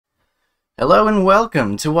Hello and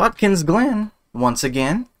welcome to Watkins, Glen. Once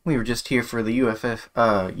again, we were just here for the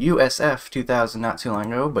USF 2000 not too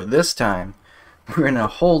long ago, but this time we're in a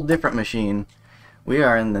whole different machine. We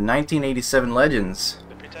are in the 1987 Legends,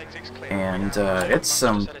 and it's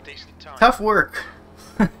some tough work.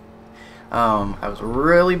 I was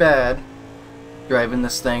really bad driving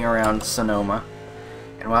this thing around Sonoma,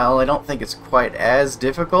 and while I don't think it's quite as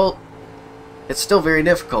difficult, it's still very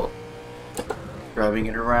difficult driving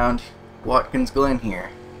it around Watkins Glen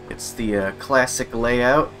here. It's the classic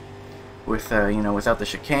layout with without the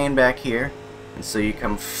chicane back here, and so you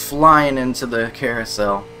come flying into the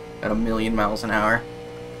carousel at 1,000,000 miles an hour,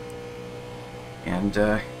 and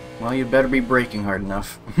well, you better be braking hard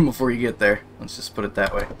enough before you get there. Let's just put it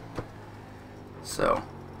that way. So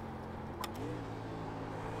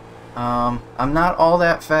I'm not all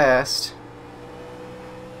that fast.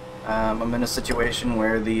 I'm in a situation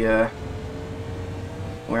where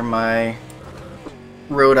where my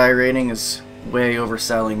road iRating is way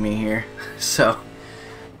overselling me here, so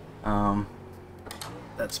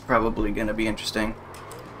that's probably gonna be interesting.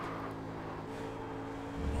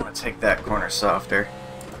 I want to take that corner softer.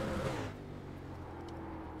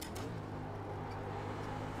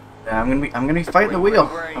 Yeah, I'm gonna be fighting the wheel.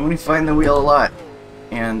 I'm gonna be fighting the wheel a lot,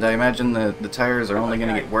 and I imagine the tires are only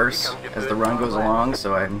gonna get worse as the run goes along.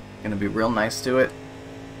 So I'm gonna be real nice to it.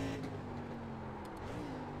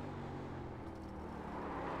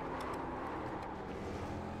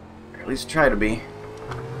 Or at least try to be,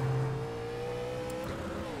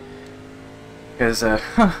 because I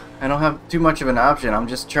don't have too much of an option. I'm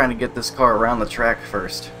just trying to get this car around the track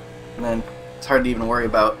first, and then it's hard to even worry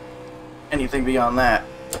about anything beyond that.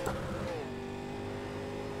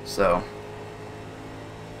 So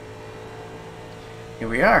here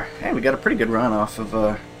we are. Hey, we got a pretty good run off of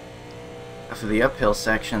the uphill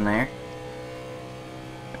section there,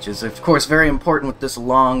 which is of course very important with this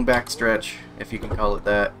long backstretch, if you can call it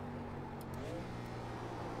that.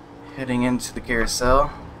 Heading into the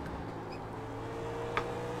carousel.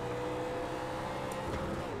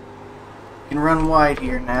 Can run wide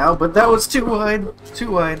here now, but that was too wide.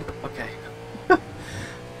 Too wide. Okay.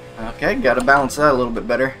 Okay, gotta balance that a little bit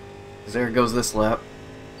better. 'Cause there goes this lap.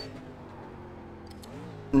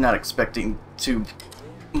 Not expecting too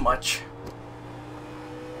much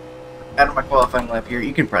out of my qualifying lap here.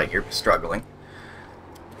 You can probably hear me struggling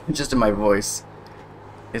just in my voice.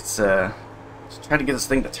 It's just trying to get this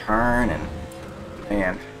thing to turn, and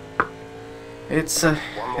man, it's a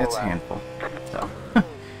handful. So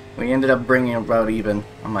we ended up bringing it about even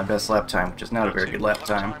on my best lap time, which is not a very good lap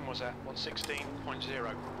time.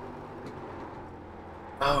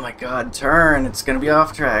 Oh my god, turn! It's gonna be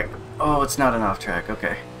off track. Oh, it's not an off track,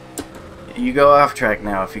 okay. You go off track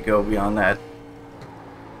now if you go beyond that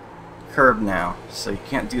curb now, so you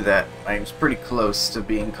can't do that. I was pretty close to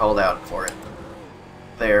being called out for it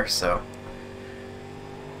there, so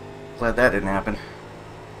glad that didn't happen.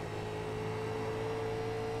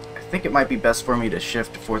 I think it might be best for me to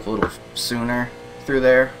shift to fourth a little sooner through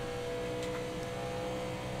there.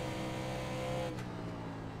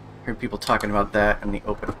 Heard people talking about that in the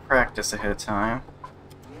open practice ahead of time.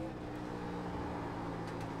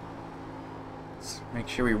 Let's make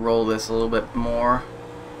sure we roll this a little bit more.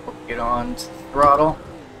 Get on to the throttle.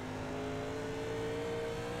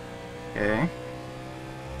 Okay.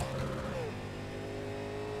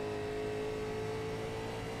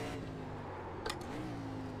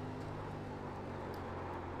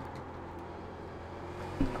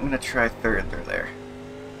 I'm gonna try third through there.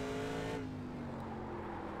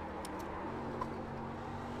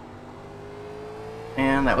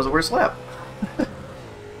 And that was a worse lap.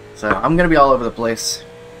 So I'm gonna be all over the place.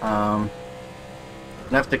 I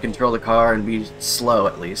have to control the car and be slow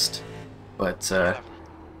at least, but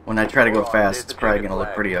when I try to go fast, it's probably gonna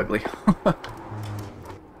look pretty ugly.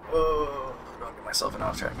 Oh, don't get myself an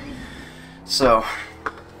off track. So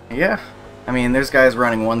yeah, I mean, there's guys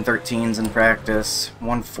running 113s in practice,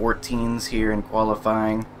 114s here in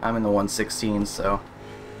qualifying. I'm in the 116s, so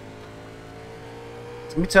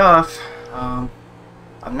it's gonna be tough.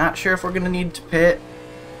 I'm not sure if we're gonna need to pit.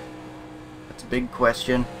 That's a big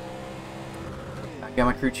question. I got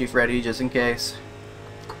my crew chief ready just in case.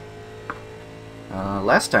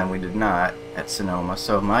 Last time we did not at Sonoma,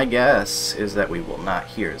 so my guess is that we will not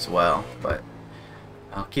here as well. But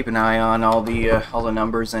I'll keep an eye on all the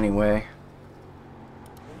numbers anyway.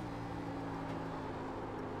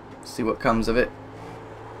 See what comes of it.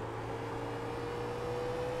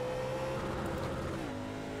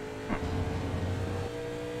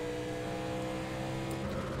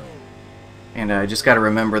 And I just got to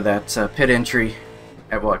remember that pit entry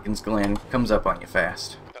at Watkins Glen comes up on you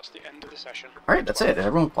fast. That's the end of Alright, that's it.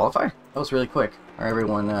 Everyone qualify? That was really quick. Alright,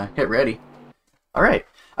 everyone get ready. Alright.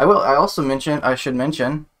 I should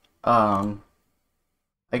mention, I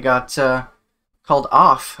got called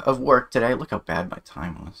off of work today. Look how bad my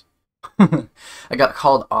time was. I got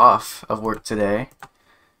called off of work today.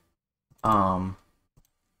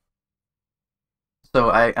 So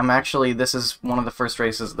I'm actually, this is one of the first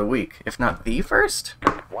races of the week, if not the first.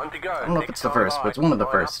 One to go. I don't know if it's the first, but it's one of the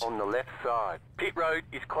first. On the left side. Pit road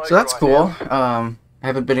is closed. So that's right cool. now. I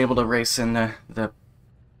haven't been able to race in the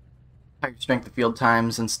higher strength of field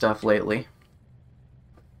times and stuff lately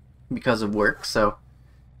because of work. So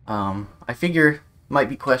I figure it might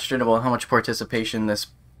be questionable how much participation this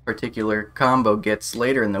particular combo gets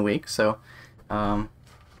later in the week. So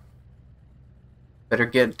better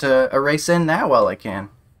get a race in now while I can,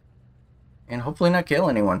 and hopefully not kill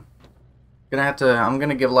anyone. I'm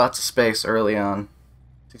gonna give lots of space early on.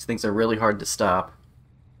 These things are really hard to stop.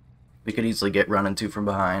 We could easily get run into from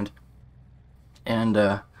behind, and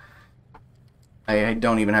I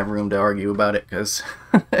don't even have room to argue about it because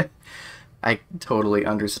I totally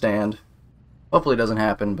understand. Hopefully it doesn't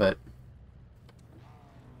happen, but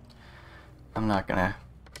I'm not gonna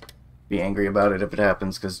be angry about it if it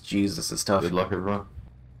happens, because Jesus is tough. Good luck, everyone.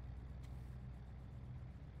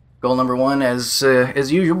 Goal number one, as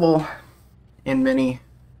usual in many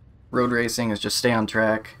road racing, is just stay on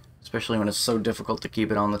track, especially when it's so difficult to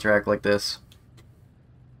keep it on the track like this.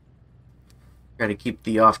 Got to keep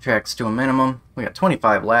the off tracks to a minimum. We got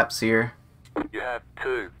 25 laps here. You have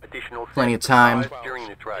 2 additional Plenty of time during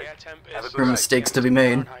this race. for mistakes to be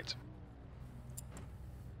made.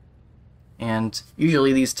 And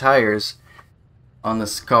usually these tires on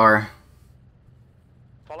this car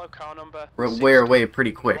wear away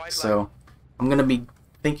pretty quick, so I'm going to be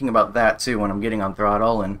thinking about that too when I'm getting on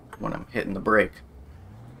throttle and when I'm hitting the brake.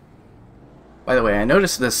 By the way, I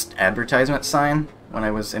noticed this advertisement sign when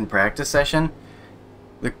I was in practice session.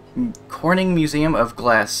 The Corning Museum of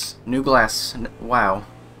Glass. New glass. Wow.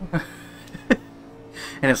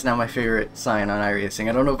 And it's now my favorite sign on iRacing.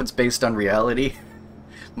 I don't know if it's based on reality,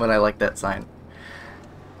 but I like that sign.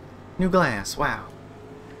 New glass. Wow.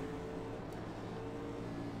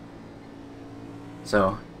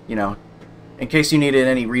 So, you know, in case you needed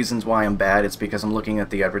any reasons why I'm bad, it's because I'm looking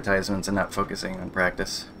at the advertisements and not focusing on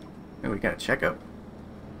practice. Oh, we got a checkup.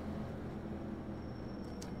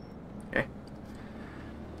 Okay.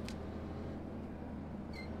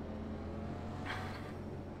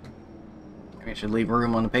 I should leave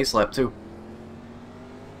room on the pace lap too.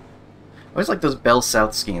 I always like those Bell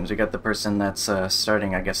South schemes. We got the person that's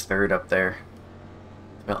starting, I guess, 3rd up there.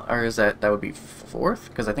 Well, or is that would be 4th?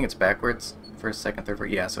 Because I think it's backwards. 1st, 2nd, 3rd, 4th.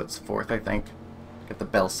 Yeah, so it's 4th, I think. Got the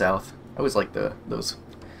Bell South. I always like those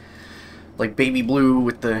like baby blue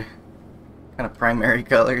with the kind of primary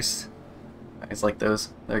colors. I always like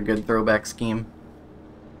those. They're a good throwback scheme.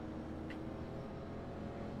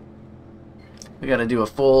 We got to do a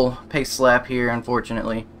full pace lap here,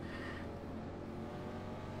 unfortunately.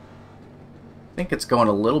 I think it's going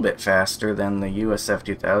a little bit faster than the USF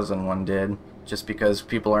 2000 one did, just because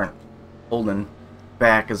people aren't holding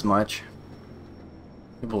back as much.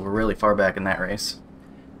 People were really far back in that race.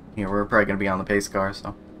 Here, we're probably going to be on the pace car,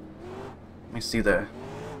 so... Let me see the...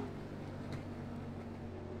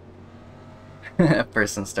 That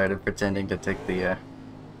person started pretending to take the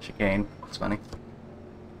chicane. It's funny.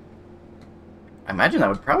 I imagine that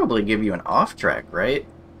would probably give you an off-track, right?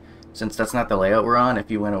 Since that's not the layout we're on,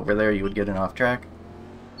 if you went over there, you would get an off-track.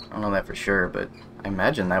 I don't know that for sure, but I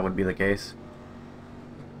imagine that would be the case.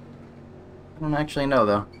 I don't actually know,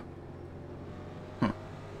 though.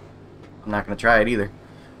 I'm not going to try it either.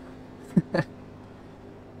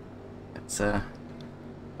 It's,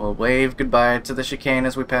 we'll wave goodbye to the chicane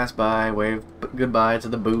as we pass by, wave goodbye to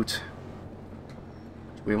the boot.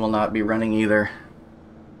 We will not be running either.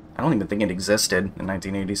 I don't even think it existed in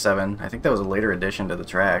 1987. I think that was a later addition to the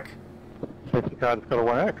track. Safety car's got a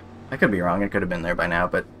 1X. I could be wrong, it could have been there by now,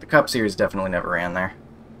 but the Cup Series definitely never ran there.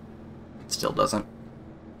 It still doesn't.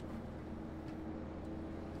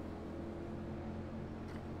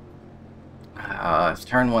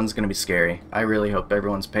 Turn 1's going to be scary. I really hope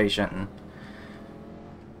everyone's patient and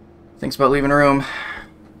thinks about leaving room.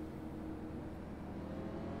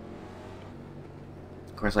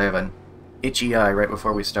 Of course, I have an itchy eye right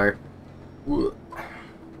before we start. Okay,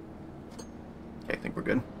 I think we're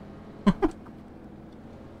good.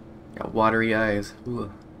 Got watery eyes.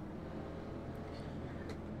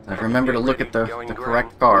 Remember to look at the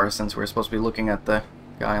correct car, since we're supposed to be looking at the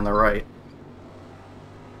guy on the right.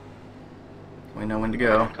 We know when to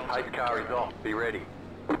go. Pace car is off. Be ready.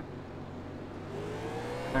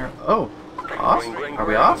 Oh, off? Are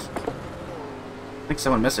we off? think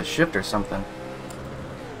someone missed a shift or something.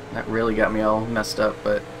 That really got me all messed up,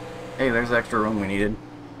 but hey, there's the extra room we needed.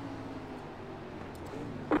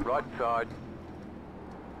 Right side.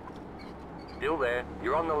 Still there.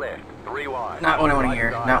 You're on the left. 3 wide. Not what I want to Right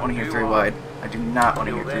hear. side, Not want to hear 2 3 wide. I do not want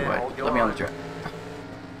to hear 3 wide. Let me on the track.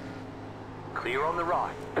 Clear on the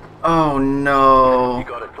right. Oh no. You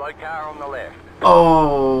got a slow car on the left.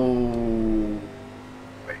 Oh.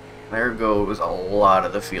 There goes a lot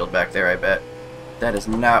of the field back there, I bet. That is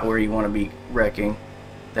not where you want to be wrecking.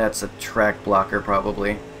 That's a track blocker,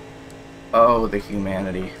 probably. Oh, the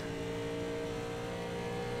humanity.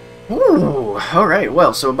 Ooh, alright,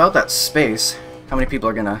 well, so about that space, how many people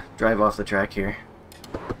are gonna drive off the track here?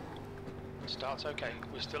 Start's okay,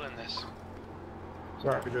 we're still in this.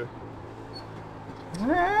 Sorry, we good.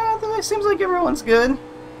 It seems like everyone's good.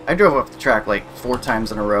 I drove off the track like 4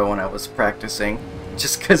 times in a row when I was practicing,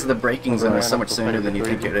 just because the braking zone is so much sooner than you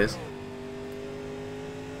think it is.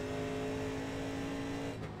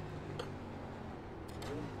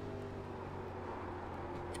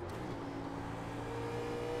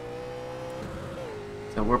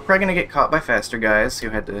 So we're probably going to get caught by faster guys who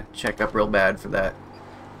had to check up real bad for that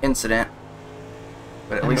incident.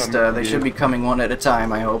 But at least they should be coming one at a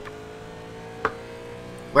time, I hope.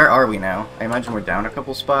 Where are we now? I imagine we're down a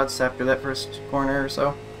couple spots after that first corner or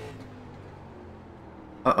so.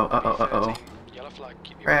 Uh-oh, uh-oh, uh-oh. Yellow flag,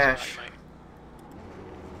 keep your Crash. back,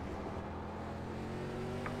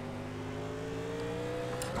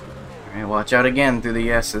 mate. Alright, watch out again through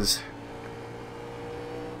the Esses.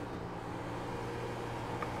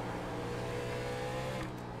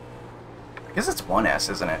 I guess it's 1S,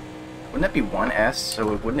 isn't it? Wouldn't it be 1S?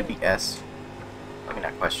 So wouldn't it be S? Let me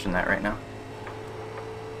not question that right now.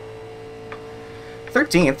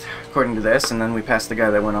 13th, according to this, and then we passed the guy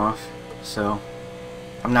that went off. So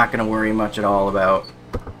I'm not going to worry much at all about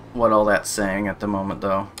what all that's saying at the moment,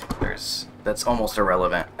 though. That's almost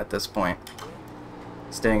irrelevant at this point.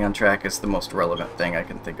 Staying on track is the most relevant thing I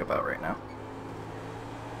can think about right now.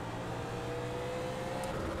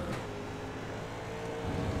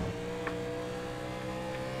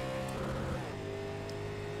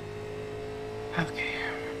 Okay.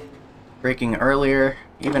 Braking earlier,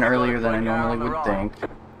 even earlier than I normally would think.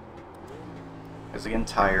 Because again,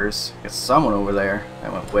 tires. Got someone over there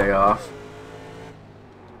that went way off.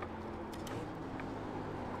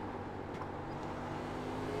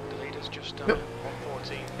 The leader's just done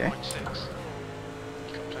 114.6.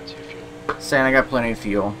 You've got plenty of fuel. Saying I got plenty of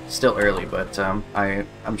fuel. Still early, but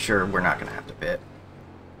I'm sure we're not going to have to pit.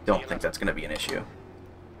 Don't think that's going to be an issue.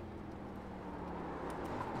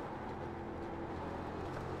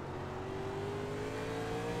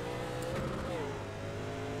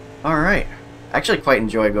 Alright. I actually quite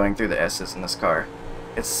enjoy going through the S's in this car.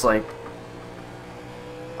 It's like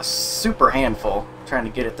a super handful trying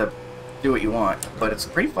to get it to do what you want, but it's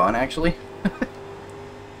pretty fun actually.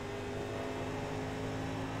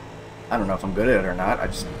 I don't know if I'm good at it or not, I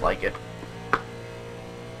just like it.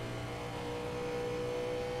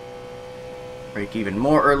 Brake even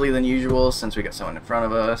more early than usual since we got someone in front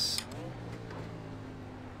of us.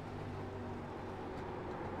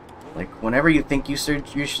 Like, whenever you think you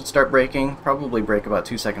should start braking, probably brake about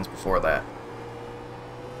 2 seconds before that.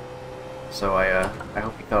 So I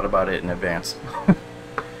hope you thought about it in advance.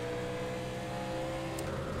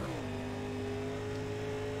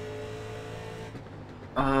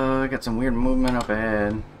 I got some weird movement up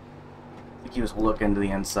ahead. I think he was looking to the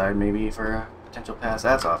inside maybe for a potential pass.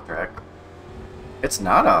 That's off track. It's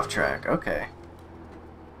not off track, okay.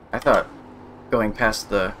 I thought going past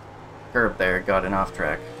the curb there got an off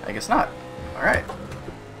track. I guess not. Alright.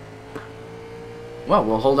 Well,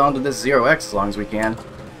 we'll hold on to this 0x as long as we can.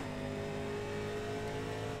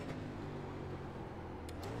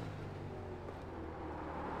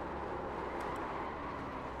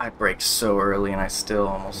 I braked so early and I still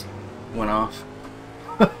almost went off.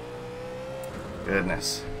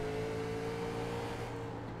 Goodness.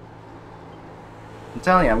 I'm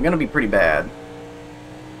telling you, I'm gonna be pretty bad.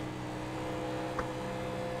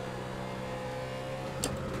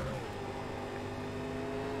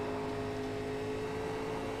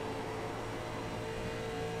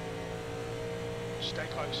 Stay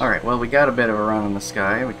close. Alright, well, we got a bit of a run in the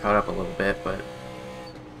sky. We caught up a little bit, but...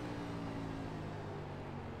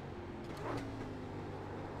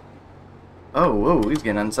 Oh, whoa, he's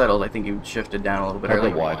getting unsettled. I think he shifted down a little bit Have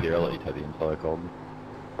early. the wide here, I'll let you take the entire called.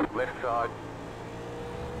 Left side.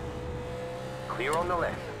 Clear on the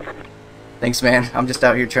left. Thanks, man. I'm just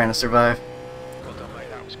out here trying to survive. Well done, mate,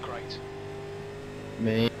 that was great.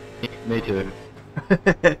 Me too.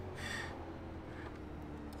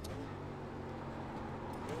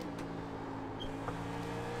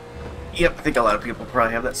 Yep, I think a lot of people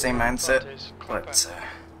probably have that same mindset. Is But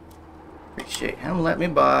appreciate him letting me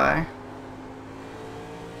by.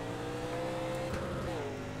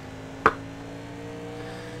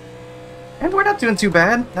 And we're not doing too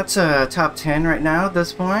bad. That's a top 10 right now at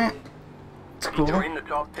this point. It's cool. You're in the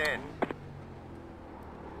top 10.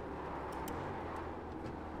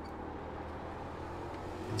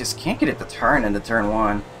 Just can't get it to turn into turn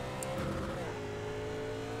 1.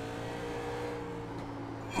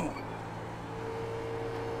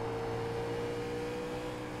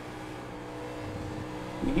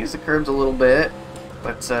 You use the curbs a little bit,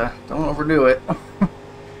 but don't overdo it.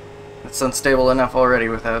 It's unstable enough already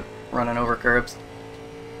without running over curbs.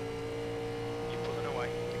 You're pulling away.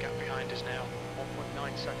 The gap behind is now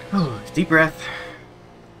 1.9 seconds. Deep breath.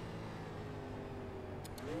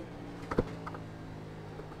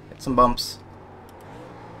 Hit some bumps.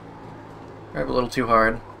 Drive a little too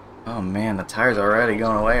hard. Oh man, the tire's already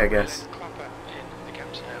going away, I guess. Clapper in. The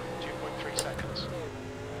gap's now 2.3 seconds.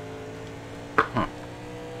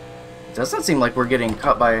 It doesn't seem like we're getting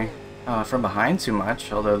caught by from behind too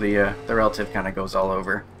much, although the relative kind of goes all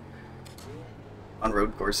over on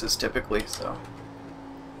road courses typically. So.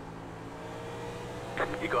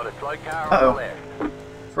 You got a slow car on the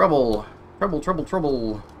left. Trouble! Trouble! Trouble!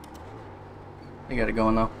 Trouble! They got it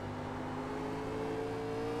going though.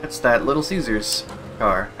 It's that Little Caesars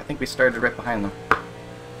car. I think we started right behind them.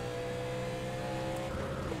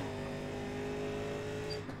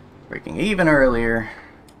 Braking even earlier.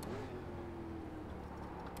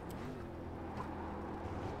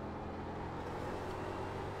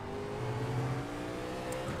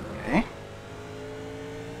 Okay.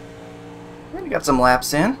 And we got some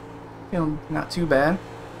laps in. Feeling not too bad.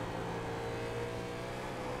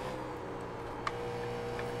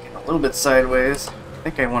 Getting a little bit sideways. I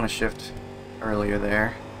think I want to shift earlier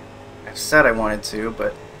there. I've said I wanted to,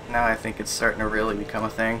 but now I think it's starting to really become a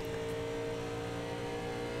thing.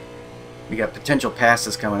 We got potential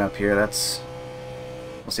passes coming up here. We'll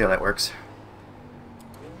see how that works.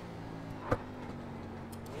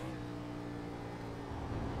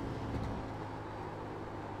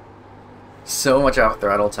 So much off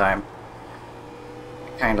throttle time.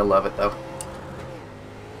 I kinda love it though.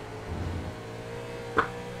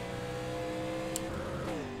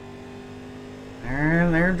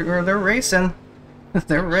 They're racing.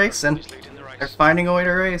 They're racing. He's leading the race. They're finding a way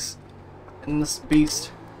to race in this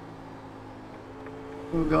beast.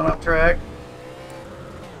 Ooh, going off track.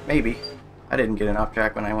 Maybe. I didn't get an off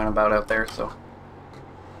track when I went about out there, so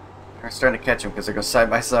we're starting to catch them because they go side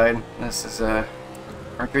by side. This is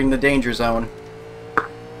entering the danger zone.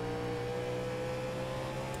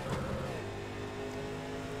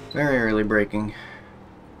 Very early braking.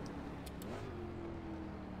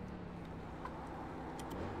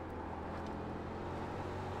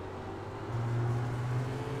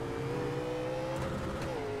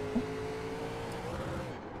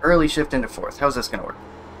 Early shift into fourth. How's this gonna work?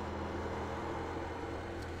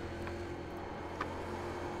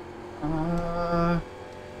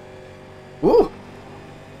 Woo!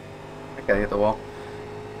 I gotta hit the wall.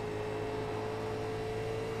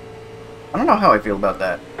 I don't know how I feel about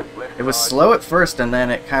that. It was slow at first, and then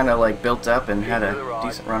it kind of like built up and had a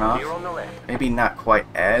decent runoff. Maybe not quite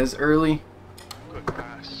as early. Good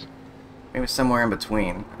pass. Maybe somewhere in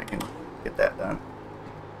between. I can get that done.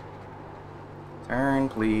 Turn,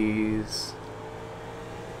 please.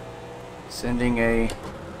 Sending a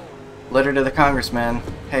letter to the congressman.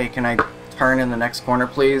 Hey, can I turn in the next corner,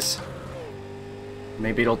 please?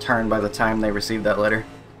 Maybe it'll turn by the time they receive that letter.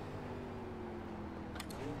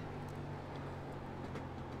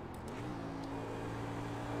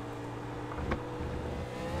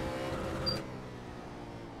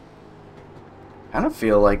 I kind of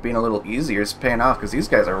feel like being a little easier is paying off because these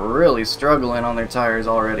guys are really struggling on their tires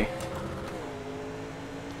already.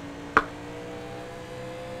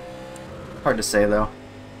 Hard to say though.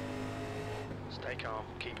 Stay calm.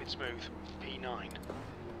 Keep it smooth. P9.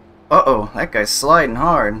 Uh-oh, that guy's sliding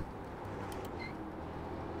hard.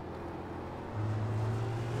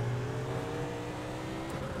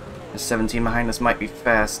 The 17 behind us might be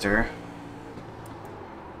faster.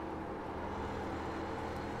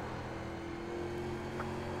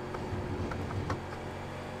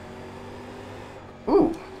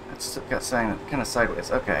 Ooh, that's got kind of sideways.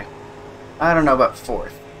 Okay. I don't know about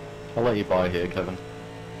fourth. I'll let you by here, Kevin.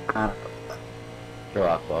 I don't know. Go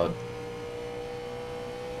out, bud.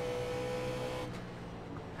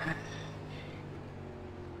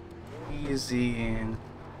 Easy and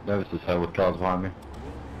Nervous as hell with cars behind me.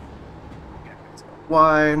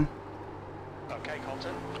 wide. Okay,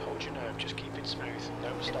 Colton. Hold your nerve. Just keep it smooth.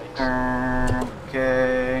 No mistakes.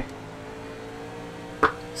 Okay.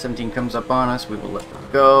 17 comes up on us, we will let them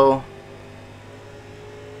go.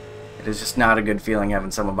 It is just not a good feeling having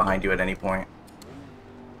someone behind you at any point.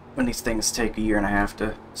 When these things take a year and a half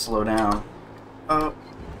to slow down. Oh,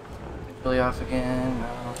 really off again.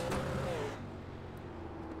 No.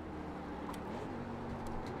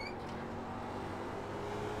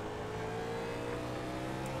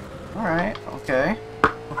 Alright, okay.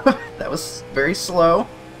 That was very slow.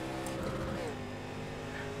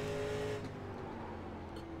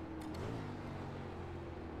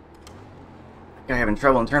 Guy having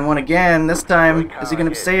trouble in turn 1 again. This time, is he going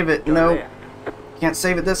to save it? No. Can't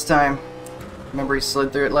save it this time. Remember, he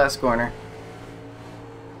slid through it last corner.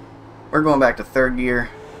 We're going back to 3rd gear.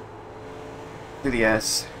 Through the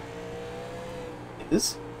S.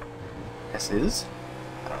 Is? Esses?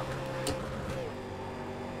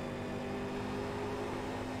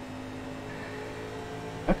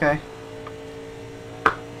 Okay.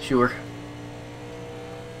 Sure.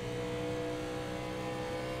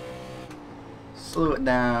 Slow it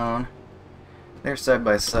down. They're side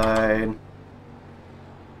by side.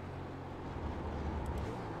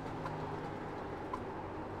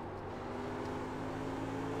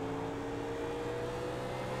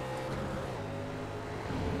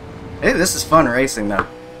 Hey, this is fun racing though.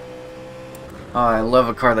 Oh, I love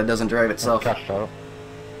a car that doesn't drive itself.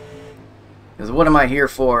 Because what am I here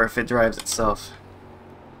for if it drives itself?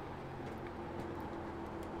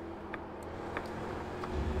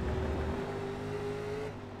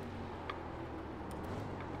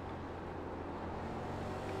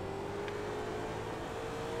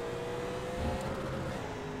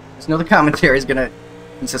 Just know the commentary is gonna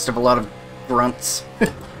consist of a lot of grunts.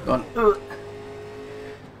 Going, ugh.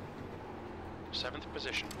 7th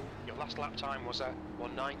position. Your last lap time was at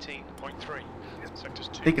 119.3. Sectors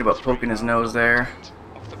 2, Thinking about poking his nose there.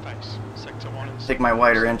 Off the pace. Sector 1 and Take my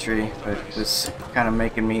wider entry, but it was kind of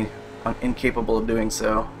making me incapable of doing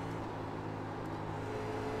so.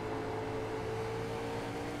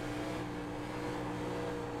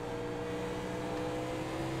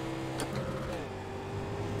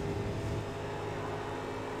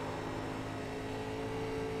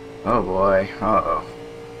 Oh boy, uh-oh.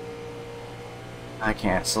 I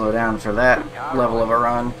can't slow down for that level of a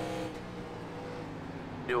run.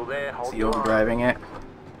 Still there, Is hold he your line. overdriving it?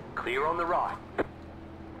 Clear on the right.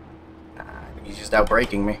 He's just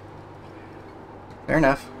outbraking me. Fair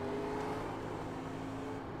enough.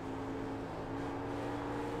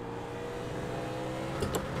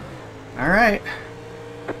 Alright.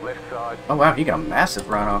 Left side. Oh wow, he got a massive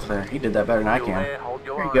run off there. He did that better than I Still can. there, hold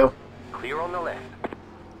your There you line. go. Clear on the left.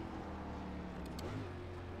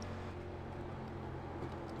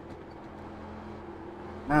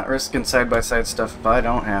 Not risking side-by-side stuff if I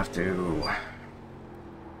don't have to.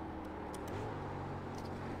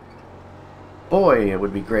 Boy, it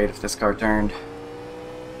would be great if this car turned.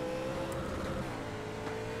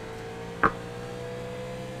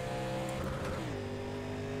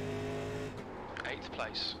 Eighth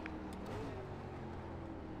place.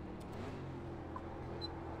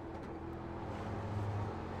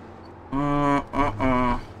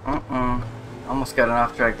 Almost got an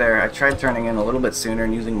off track there. I tried turning in a little bit sooner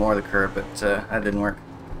and using more of the curb, but that didn't work.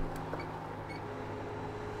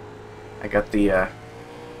 I got the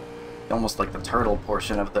almost like the turtle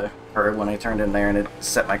portion of the curb when I turned in there, and it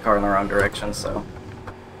set my car in the wrong direction, so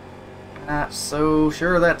not so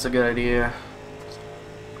sure that's a good idea.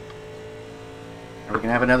 Are we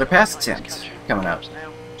gonna have another pass attempt coming up?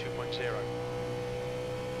 Now 2.0.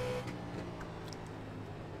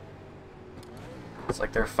 Looks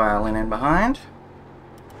like they're filing in behind.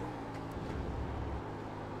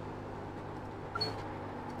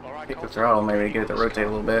 Alright, Kick the Colton, throttle maybe to get it to rotate a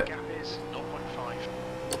little bit. Gap is 0.5.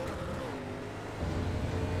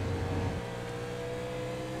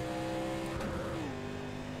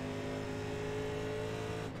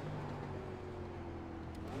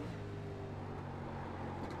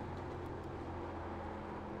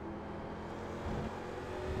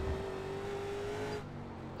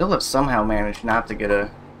 Still have somehow managed not to get a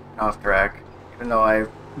off track, even though I've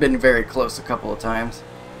been very close a couple of times.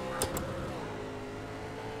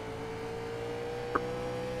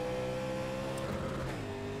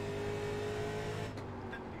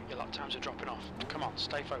 Your lap times are dropping off. Come on,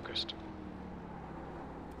 stay focused.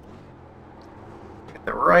 Get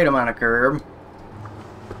the right amount of curb.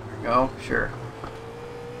 There we go, sure.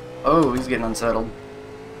 Oh, he's getting unsettled.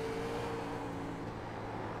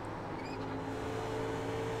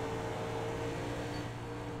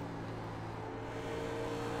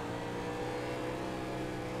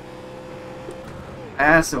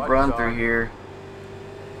 Massive run through here.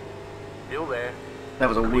 Still there. That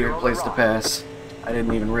was a weird place to pass. I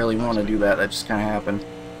didn't even really want to do that. That just kind of happened.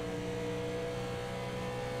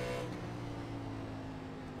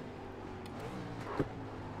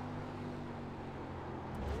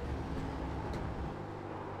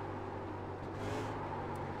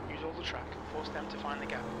 Use all the track. Force them to find the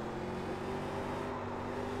gap.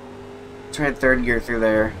 Tried third gear through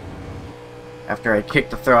there after I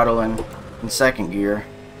kicked the throttle in second gear.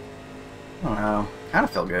 I don't know. Kind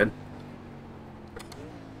of felt good.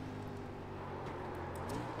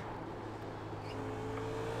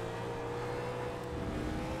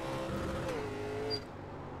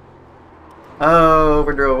 Oh,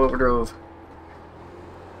 overdrove.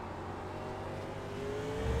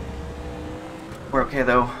 We're okay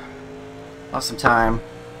though. Lost some time.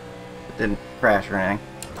 It didn't crash or anything.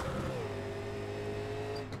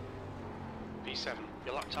 P7.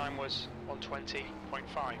 Your lap time was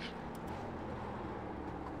 120.5.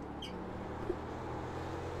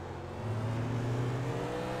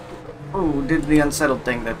 Oh, did the unsettled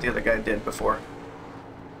thing that the other guy did before.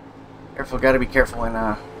 Careful, gotta be careful when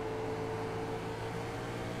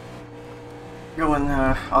going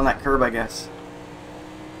on that curb, I guess.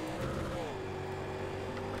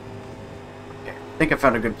 Okay, I think I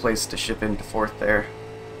found a good place to ship into fourth there.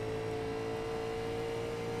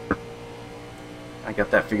 I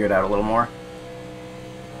got that figured out a little more.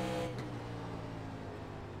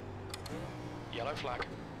 Yellow flag.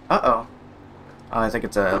 Uh-oh. Oh, I think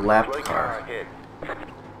it's a lap Slow car. ahead.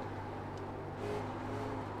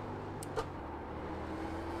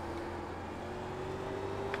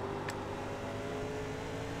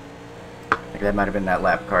 I think that might have been that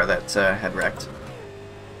lap car that had wrecked.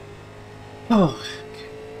 Oh.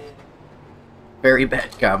 Very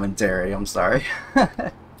bad commentary, I'm sorry.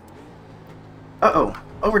 Uh-oh.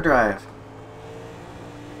 Overdrive.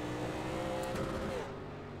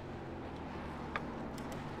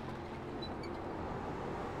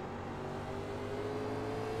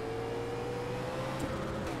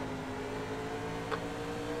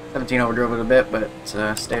 Overdrove it a bit, but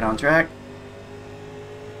stayed on track.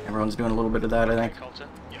 Everyone's doing a little bit of that, I think. Colton,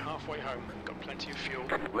 you're halfway home. Got plenty of fuel.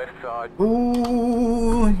 Left side.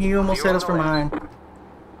 Ooh, he almost hit us from behind.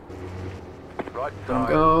 Right Don't side.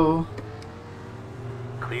 go.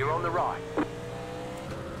 Clear on the right.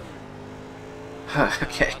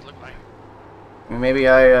 Okay. Bad luck, mate. I mean, maybe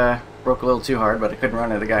I broke a little too hard, but I couldn't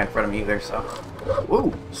run into the guy in front of me either, so...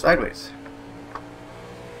 Whoa, sideways.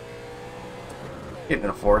 Getting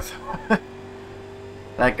a fourth.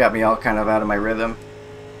 That got me all kind of out of my rhythm.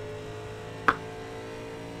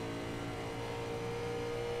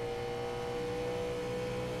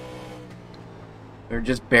 We're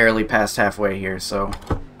just barely past halfway here, so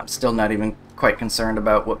I'm still not even quite concerned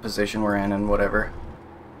about what position we're in and whatever.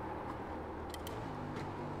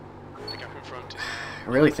 The gap in front is I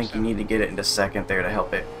really think you need to get it into second there to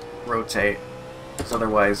help it rotate, because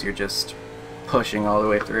otherwise you're just pushing all the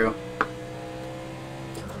way through.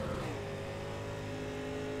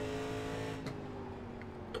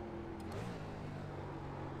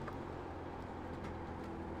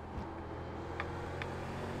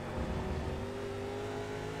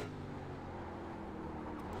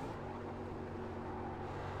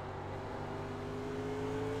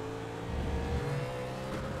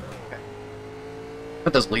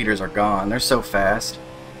 But those leaders are gone. They're so fast.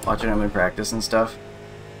 Watching them in practice and stuff.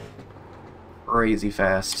 Crazy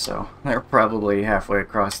fast, so they're probably halfway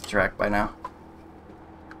across the track by now.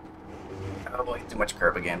 Oh boy, too much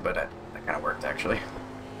curb again, but that kind of worked actually.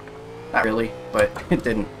 Not really, but it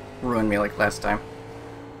didn't ruin me like last time.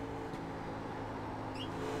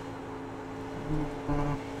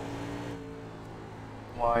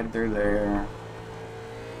 Wide through there.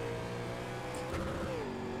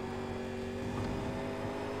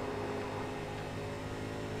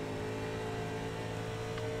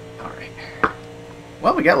 Alright.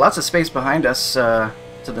 Well, we got lots of space behind us to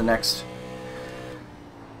the next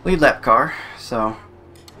lead lap car, so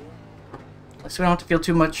at least we don't have to feel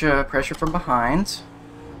too much pressure from behind.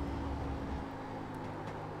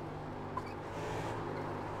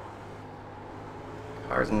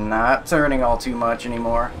 Car's not turning all too much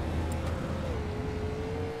anymore.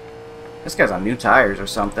 This guy's on new tires or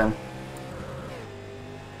something.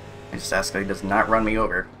 I just ask that he does not run me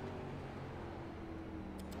over.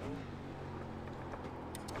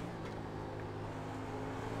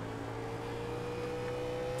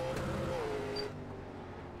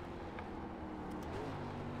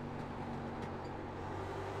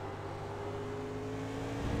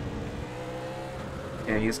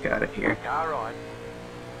 Yeah, he's got it here. Car right.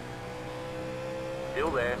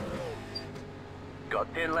 Still there.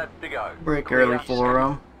 Got 10 laps to go. Break Clear. early for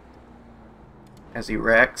him as he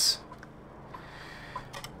wrecks.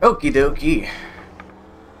 Okie dokie.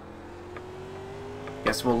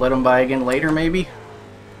 Guess we'll let him by again later, maybe?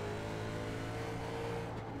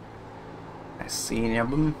 I see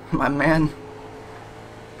you, my man.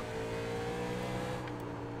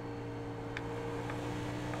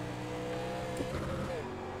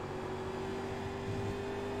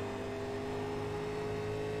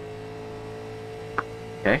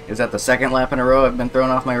 Okay, is that the second lap in a row I've been thrown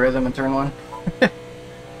off my rhythm in turn one?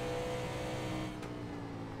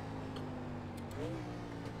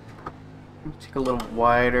 Take a little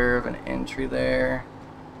wider of an entry there.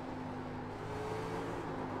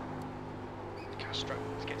 Castro,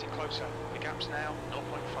 it's getting closer. The gap's now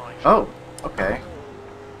 0.5. Oh, okay.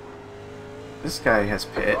 This guy has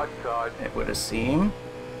pit, Right side. it would seem.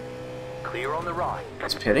 Clear on the right.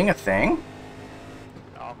 Is pitting a thing?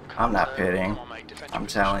 Oh, I'm not pitting. Come on, mate, defend your I'm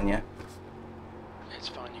position. telling you. It's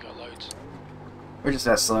fine, you got loads. We're just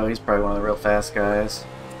that slow. He's probably one of the real fast guys.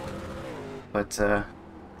 But,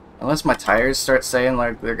 unless my tires start saying,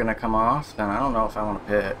 like, they're gonna come off, then I don't know if I want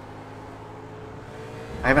to pit.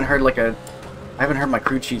 I haven't heard my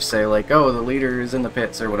crew chief say, like, oh, the leader is in the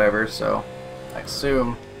pits or whatever, so I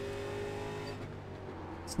assume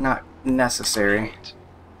it's not necessary.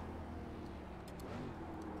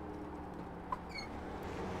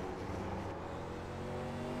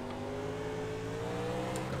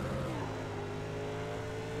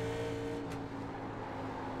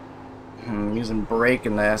 I'm using brake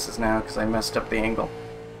in the Esses now because I messed up the angle.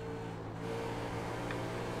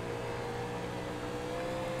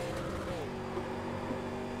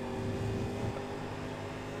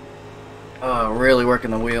 Oh, really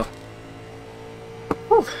working the wheel.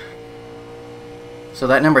 Whew. So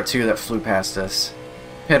that number 2 that flew past us,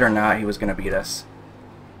 pit or not, he was going to beat us.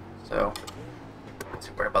 So, let's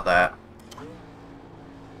worry about that.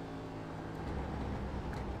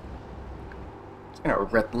 I'm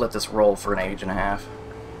gonna let this roll for an age and a half.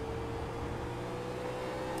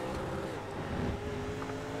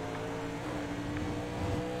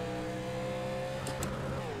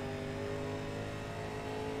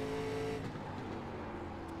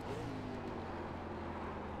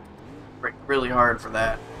 Brake really hard for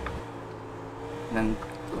that. And then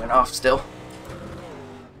went off still.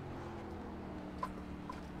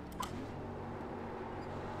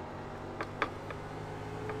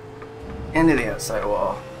 Into the outside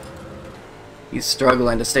wall. He's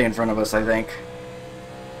struggling to stay in front of us, I think.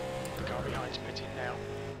 The car behind's pitting now.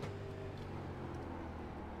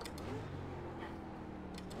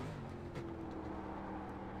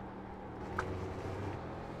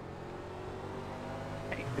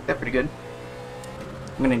 Hey, did that pretty good.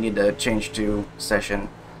 I'm gonna need to change to session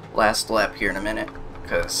last lap here in a minute,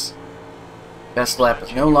 because best lap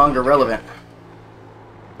is no longer relevant.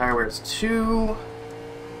 Tire wear is too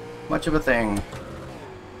much of a thing.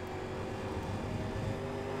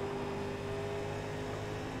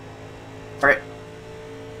 Alright.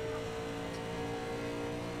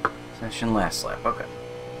 Session last lap, okay.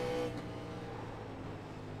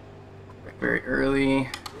 Brake very early,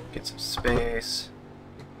 get some space.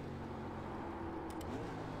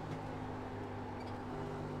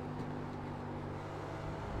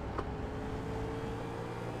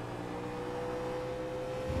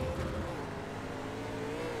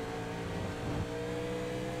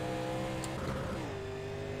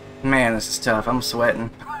 Man, this is tough. I'm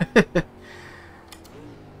sweating.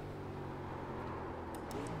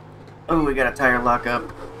 Oh, we got a tire lockup.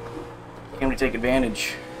 Can we take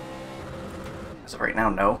advantage? As of right now,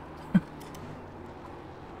 no.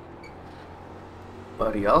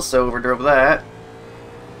 But he also overdrove that.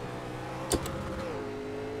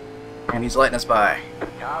 And he's letting us by.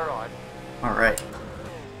 Car right. Alright.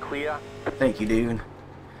 Clear. Thank you, dude.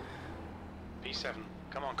 P7.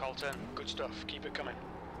 Come on, Colton. Good stuff. Keep it coming.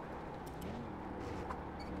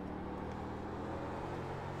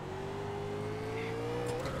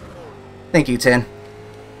 Thank you, 10.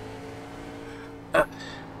 No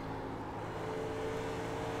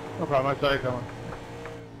problem, I saw you coming.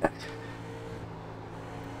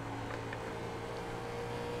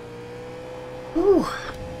 Whew.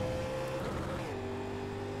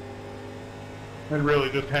 And really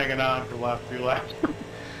just hanging on for the last few laps.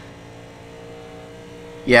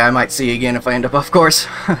 Yeah, I might see you again if I end up off course.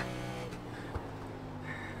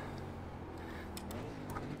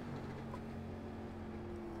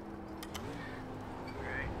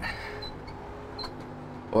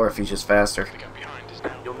 Or if he's just faster. The gap behind is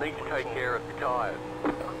now. You'll need to take care of the tires.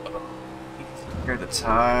 Here are the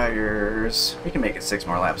tires. We can make it 6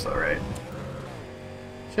 more laps though, right?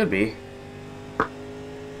 Should be.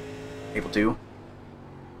 Able to.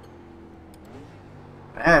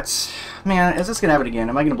 That's Man, is this gonna happen again?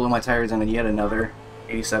 Am I gonna blow my tires in yet another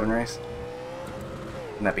 87 race?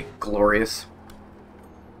 Wouldn't that be glorious?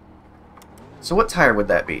 So what tire would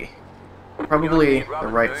that be? Probably the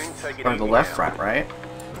right or the left front, right?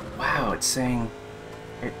 Wow, it's saying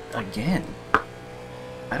it again.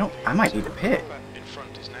 I might need to pit. In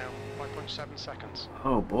front is now 5.7 seconds.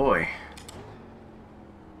 Oh boy.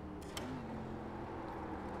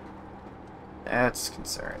 That's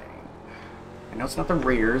concerning. I know it's not the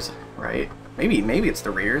rears, right? Maybe it's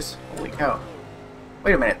the rears. Holy cow.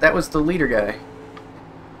 Wait a minute, that was the leader guy.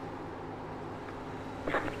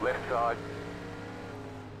 Left side.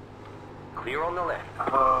 Clear on the left.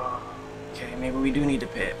 Okay, maybe we do need to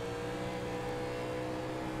pit.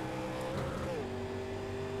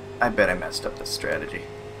 I bet I messed up this strategy.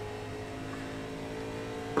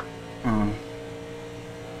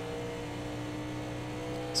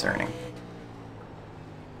 Concerning.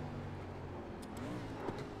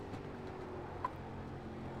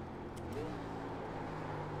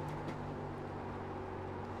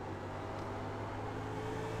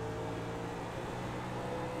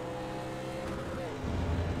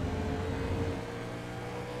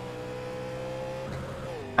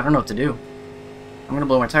 I don't know what to do. I'm gonna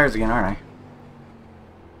blow my tires again, aren't I?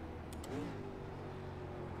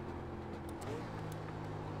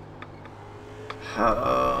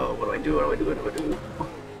 What do I do? What do I do? What do I do?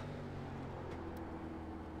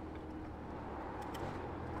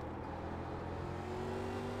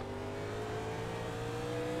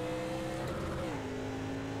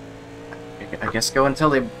 I guess go until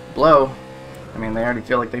they blow. I mean, they already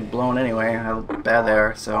feel like they've blown anyway, how bad they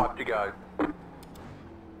are, so... Time to go.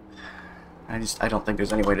 I don't think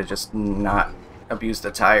there's any way to just not abuse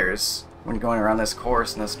the tires when going around this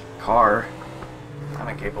course in this car. I'm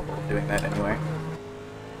incapable of doing that anyway.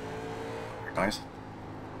 Weird noise.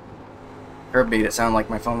 Curb beat, it sounded like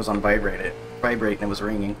my phone was on vibrate and it was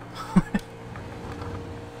ringing.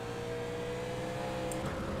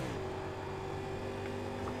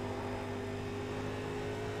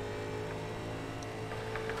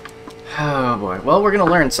 Oh boy. Well, we're gonna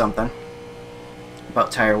learn something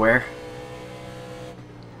about tire wear.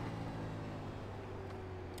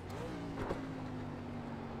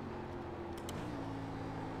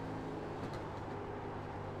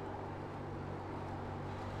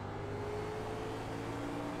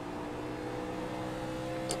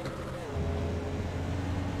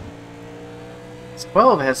 This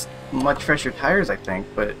 12 has much fresher tires, I think,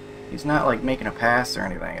 but he's not like making a pass or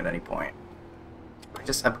anything at any point.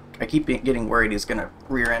 I keep getting worried he's gonna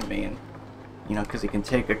rear end me, and you know, because he can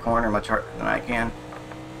take a corner much harder than I can.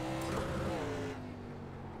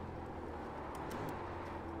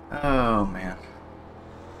 Oh man,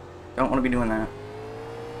 don't want to be doing that.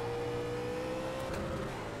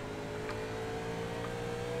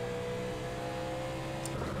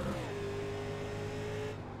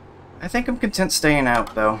 I think I'm content staying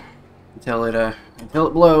out though until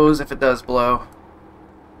it blows, if it does blow.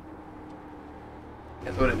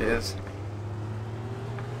 That's what it is.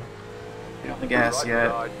 Get on the gas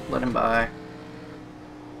yet. Let him by.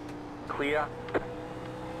 Clear.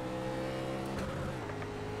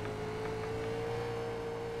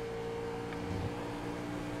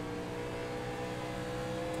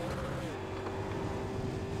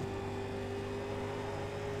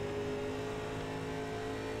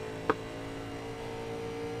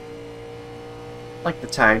 Like the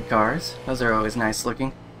Tide cars. Those are always nice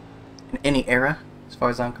looking. In any era, as far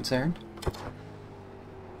as I'm concerned.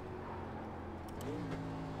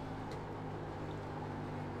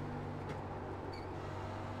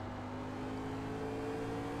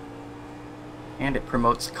 And it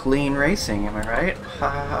promotes clean racing, am I right? Ha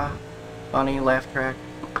ha ha. Funny laugh track.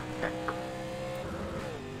 Okay.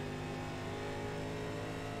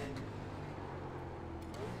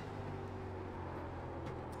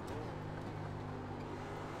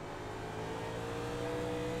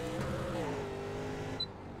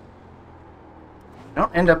 I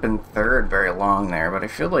don't end up in third very long there, but I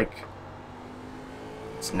feel like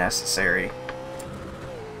it's necessary.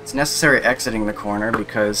 It's necessary exiting the corner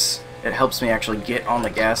because it helps me actually get on the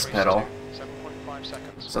gas pedal. 7.5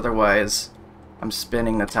 seconds. So otherwise, I'm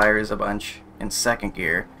spinning the tires a bunch in second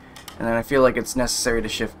gear. And then I feel like it's necessary to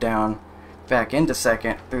shift down back into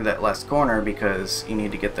second through that last corner because you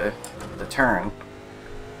need to get the turn.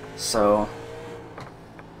 So,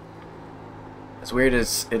 as weird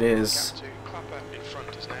as it is, Gap to Clapper in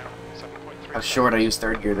front is now 7.3 how short I use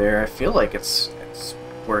third gear there, I feel like it's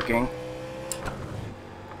working.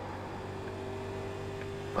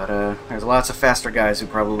 But there's lots of faster guys who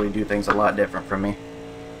probably do things a lot different from me.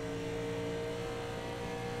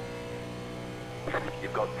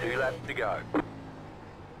 You've got 2 laps to go.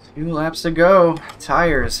 2 laps to go.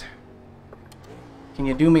 Tires. Can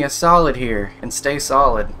you do me a solid here and stay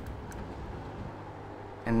solid?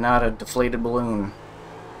 And not a deflated balloon.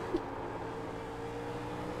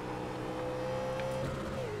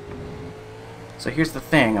 So here's the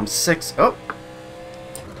thing. I'm 6... Oh!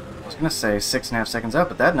 I was going to say 6.5 seconds up,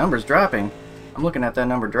 but that number's dropping. I'm looking at that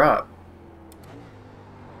number drop.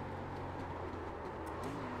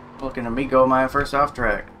 Looking at me go my first off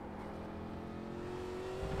track.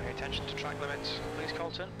 Pay attention to track limits, please,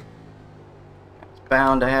 Colton. It's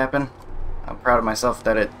bound to happen. I'm proud of myself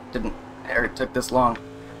that it took this long.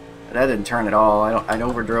 But that didn't turn at all. I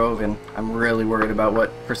overdrove, and I'm really worried about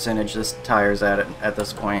what percentage this tire's at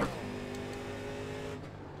this point.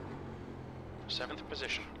 7th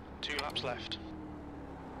position, 2 laps left.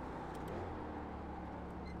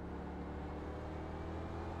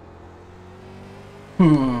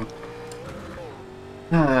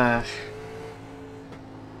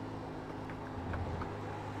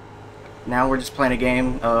 Now we're just playing a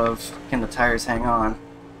game of can the tires hang on.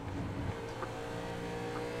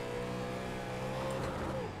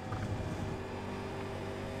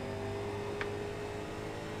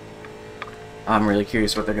 I'm really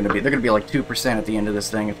curious what they're going to be. They're going to be like 2% at the end of this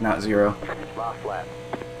thing, if not 0. Last lap.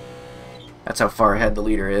 That's how far ahead the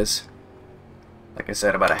leader is. Like I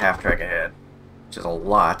said, about a half track ahead, which is a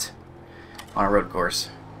lot on a road course.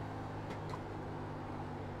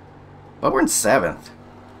 But we're in 7th.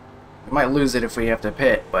 We might lose it if we have to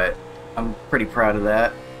pit, but I'm pretty proud of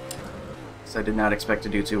that. So I did not expect to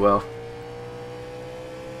do too well.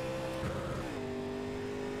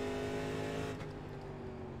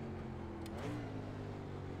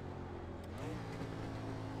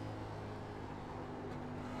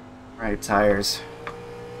 Right, tires.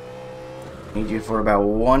 Need you for about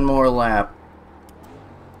 1 more lap.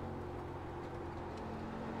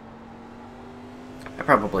 I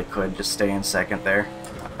probably could just stay in 2nd there,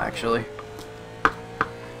 actually.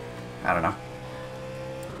 I don't know.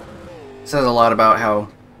 It says a lot about how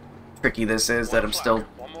tricky this is that I'm still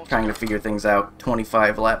trying to figure things out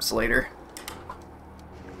 25 laps later.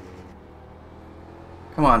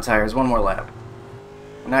 Come on, tires, 1 more lap.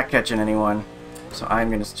 I'm not catching anyone, so I'm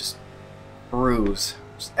gonna just cruise.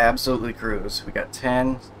 Just absolutely cruise. We got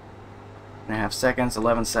 10.5 seconds,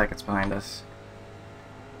 11 seconds behind us.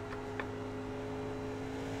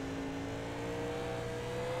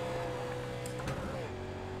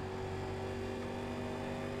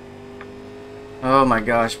 Oh my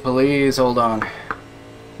gosh, please hold on.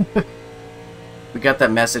 We got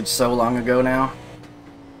that message so long ago now.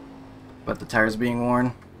 About the tires being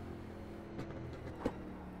worn.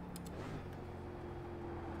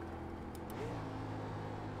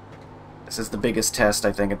 This is the biggest test,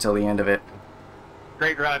 I think, until the end of it.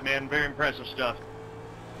 Great ride, man. Very impressive stuff.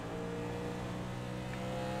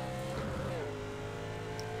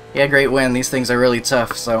 Yeah, great win. These things are really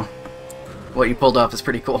tough, so what you pulled off is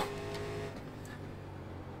pretty cool.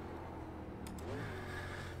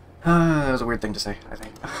 That was a weird thing to say, I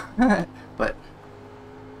think. But,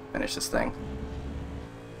 finish this thing.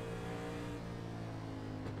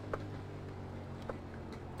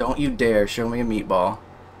 Don't you dare show me a meatball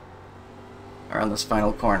around this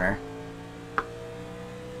final corner.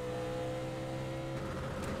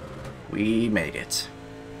 We made it.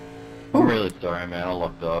 I'm really sorry, man. I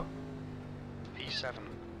locked up. P7.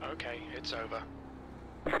 Okay, it's over.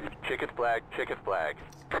 Chicken flag, chicken flag.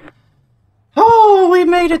 Oh, we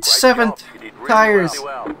made it to Great 7th. job. You did really Tires.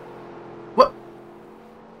 well. What?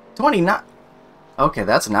 29? Okay,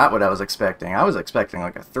 that's not what I was expecting. I was expecting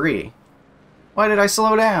like a 3. Why did I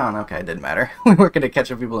slow down? Okay, it didn't matter. We weren't going to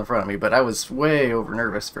catch up people in front of me, but I was way over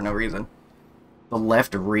nervous for no reason. The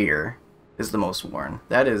left rear is the most worn.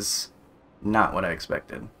 That is not what I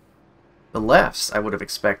expected. The lefts I would have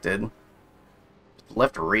expected. The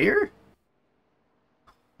left rear?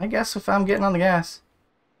 I guess if I'm getting on the gas.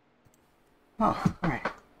 Oh, alright.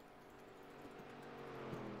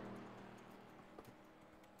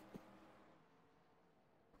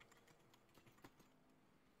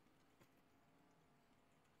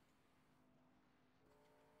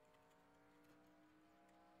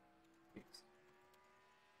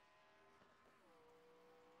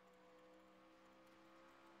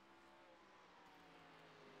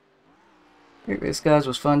 This guys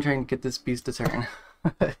was fun trying to get this beast to turn.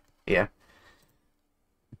 Yeah.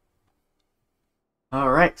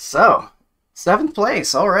 Alright, so 7th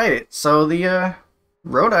place. Alright. So the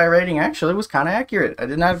road iRating actually was kinda accurate. I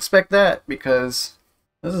did not expect that because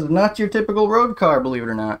this is not your typical road car, believe it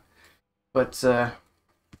or not. But 7th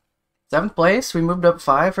place, we moved up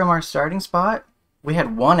 5 from our starting spot. We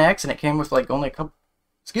had 1X and it came with like only a couple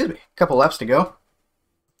Excuse me. A couple laps to go.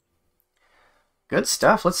 Good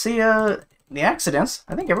stuff. Let's see the accidents.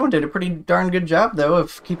 I think everyone did a pretty darn good job, though,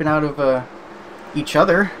 of keeping out of each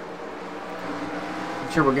other.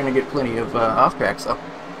 I'm sure we're going to get plenty of off tracks, though.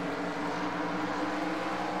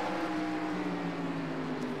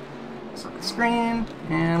 So the screen,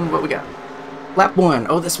 and what we got? Lap 1.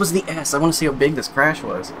 Oh, this was the S. I want to see how big this crash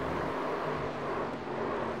was.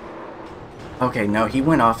 Okay, no, he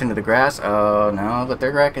went off into the grass. Oh, no, but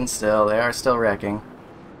they're wrecking still. They are still wrecking.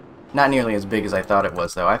 Not nearly as big as I thought it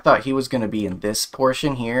was, though. I thought he was going to be in this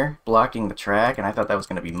portion here, blocking the track, and I thought that was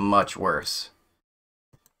going to be much worse.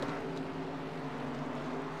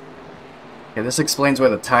 Okay, this explains why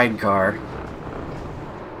the Tide car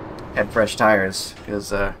had fresh tires,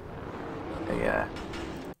 because they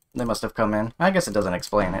must have come in. I guess it doesn't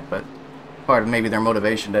explain it, but part of maybe their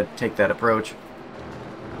motivation to take that approach.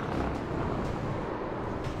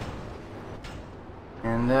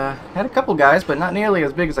 And had a couple guys, but not nearly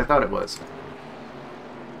as big as I thought it was.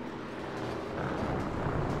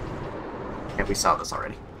 Yeah, we saw this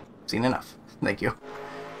already. Seen enough. Thank you.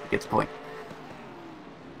 Get the point.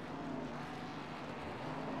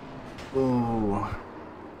 Ooh.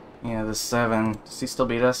 Yeah, the 7. Does he still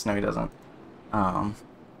beat us? No, he doesn't.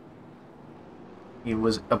 He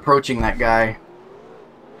was approaching that guy.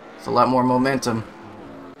 It's a lot more momentum.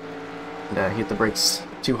 And he hit the brakes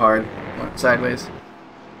too hard. Went sideways.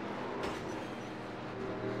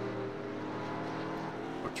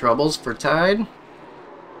 Troubles for Tide.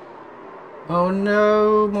 Oh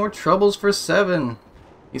no, more troubles for 7.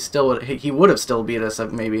 He would have still beat us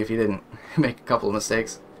up maybe if he didn't make a couple of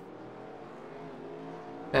mistakes.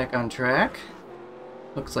 Back on track.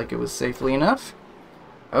 Looks like it was safely enough.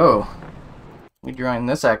 Oh, we drawing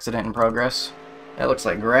this accident in progress. That looks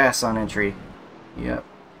like grass on entry. Yep.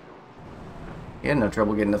 He had no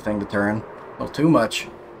trouble getting the thing to turn. Well, too much.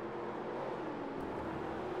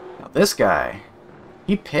 Now this guy.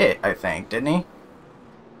 He pit, I think, didn't he?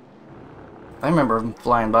 I remember him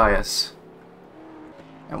flying by us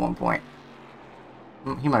at one point.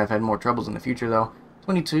 He might have had more troubles in the future, though.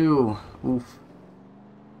 22. Oof.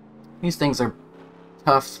 These things are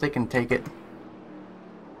tough. They can take it.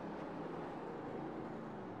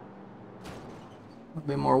 A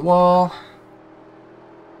bit more wall.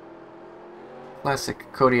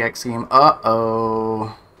 Classic Kodiak scheme.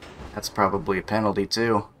 Uh-oh. That's probably a penalty,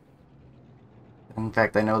 too. In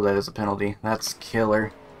fact, I know that is a penalty. That's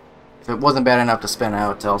killer. If it wasn't bad enough to spin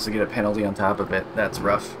out, to also get a penalty on top of it, that's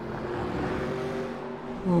rough.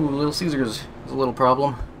 Ooh, Little Caesars is a little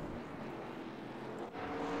problem.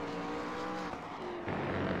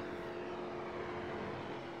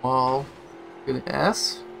 Wall. Good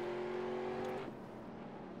S.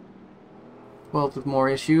 12 with more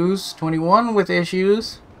issues. 21 with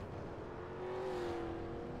issues.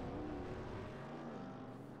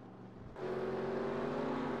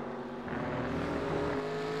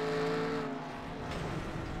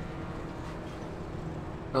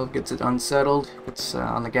 Gets it unsettled. It's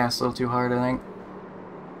on the gas a little too hard, I think.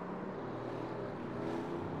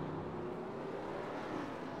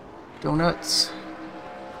 Donuts.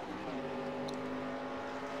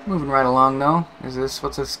 Moving right along, though.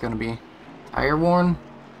 What's this gonna be? Tire worn?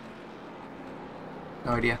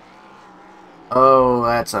 No idea. Oh,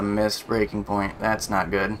 that's a missed braking point. That's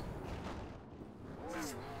not good.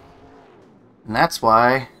 And that's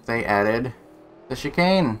why they added the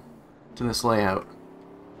chicane to this layout.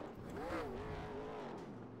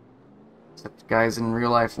 Except guys in real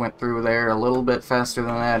life went through there a little bit faster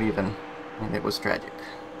than that even, and it was tragic.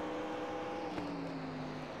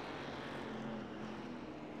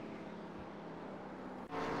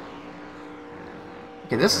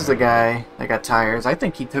 Okay, this is the guy that got tires. I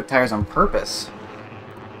think he took tires on purpose.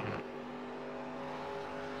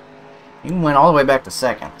 He went all the way back to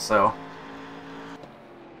second, so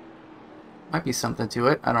might be something to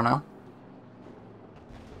it. I don't know.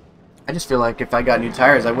 I just feel like if I got new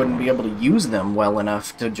tires, I wouldn't be able to use them well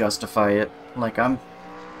enough to justify it. Like, I'm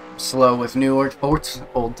slow with new or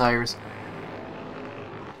old tires.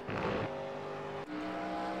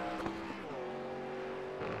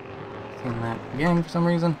 Seeing that again for some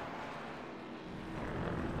reason.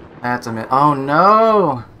 That's a oh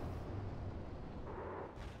no!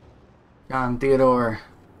 John Theodore.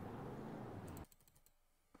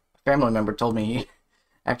 A family member told me he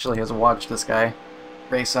actually has watched this guy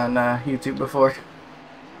race on YouTube before.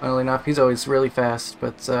 Funnily enough, he's always really fast,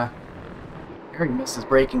 but Eric missed his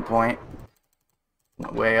braking point.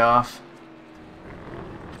 Went way off.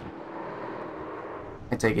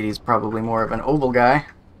 I take it he's probably more of an oval guy,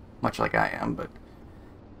 much like I am, but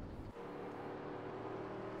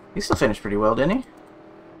he still finished pretty well, didn't he?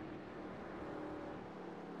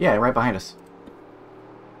 Yeah, right behind us.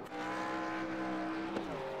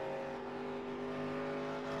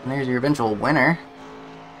 And there's your eventual winner,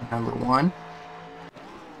 number 1.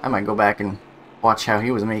 I might go back and watch how he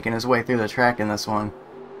was making his way through the track in this one.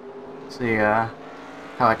 See how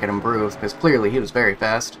I could improve, because clearly he was very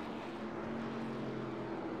fast.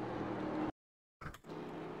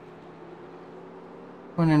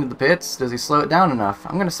 Going into the pits, does he slow it down enough?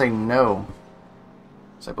 I'm going to say no.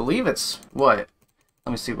 So I believe it's, what?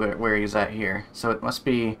 Let me see where he's at here. So it must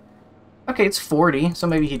be, okay, it's 40, so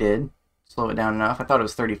maybe he did slow it down enough. I thought it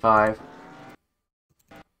was 35.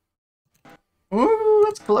 Ooh,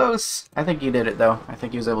 that's close. I think he did it, though. I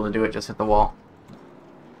think he was able to do it, just hit the wall.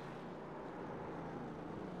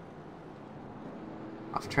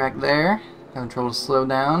 Off track there. Having trouble to slow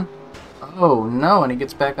down. Oh, no, and he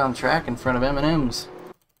gets back on track in front of M&M's.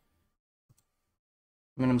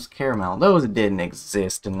 M&M's Caramel. Those didn't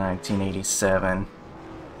exist in 1987.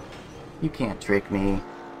 You can't trick me.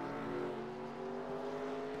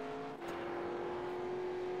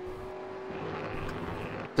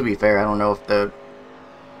 To be fair, I don't know if the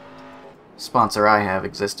sponsor I have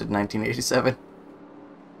existed in 1987.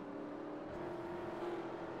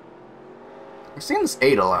 We're seeing this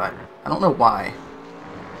 8 a lot. I don't know why.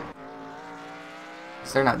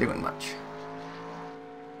 Because they're not doing much.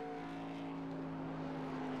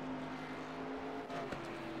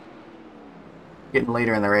 Getting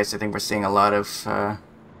later in the race, I think we're seeing a lot of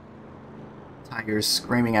tires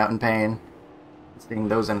screaming out in pain. Seeing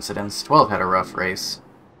those incidents. 12 had a rough race.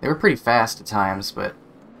 They were pretty fast at times, but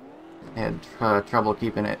they had trouble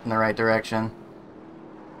keeping it in the right direction.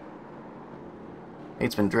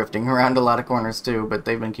 8's been drifting around a lot of corners too, but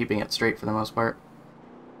they've been keeping it straight for the most part.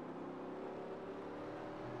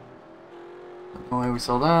 Boy, we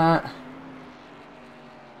saw that.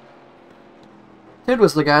 Ted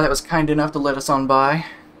was the guy that was kind enough to let us on by.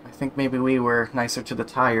 I think maybe we were nicer to the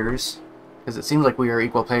tires, because it seemed like we were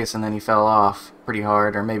equal pace and then he fell off pretty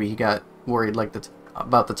hard, or maybe he got worried like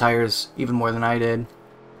about the tires even more than I did.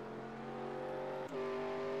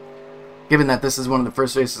 Given that this is one of the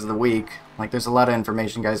first races of the week, like, there's a lot of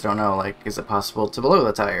information guys don't know, like, is it possible to blow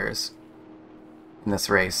the tires in this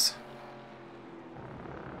race?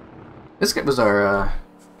 This guy was our,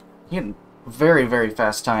 he had a very, very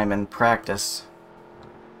fast time in practice.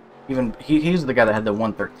 Even, he's the guy that had the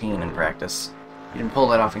 113 in practice. He didn't pull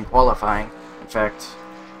that off in qualifying. In fact,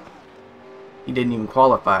 he didn't even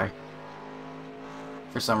qualify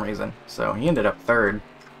for some reason, so he ended up 3rd.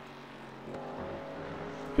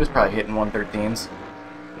 He was probably hitting 113s,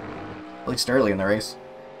 at least early in the race.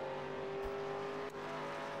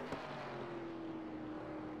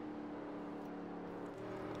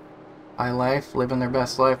 High life, living their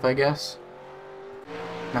best life, I guess.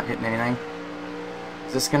 Not hitting anything.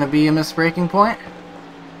 Is this going to be a missed braking point?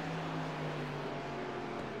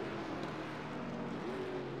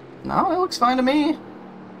 No, it looks fine to me.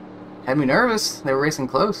 Had me nervous. They were racing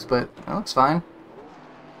close, but it looks fine.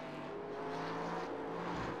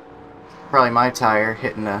 Probably my tire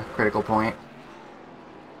hitting a critical point.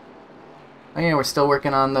 Oh yeah, we're still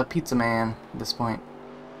working on the Pizza Man at this point.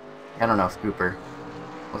 I don't know if Cooper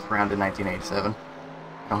was around in 1987.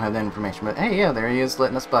 I don't have that information, but hey, yeah, there he is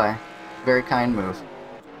letting us by. Very kind move.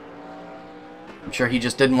 I'm sure he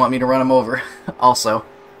just didn't want me to run him over, also.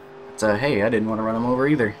 But, hey, I didn't want to run him over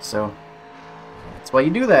either, so that's why you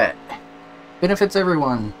do that. Benefits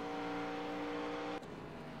everyone.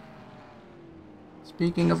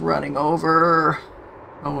 Speaking of running over,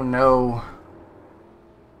 oh no.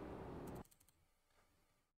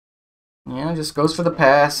 Yeah, just goes for the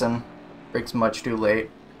pass and brakes much too late.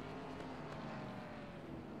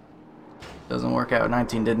 Doesn't work out.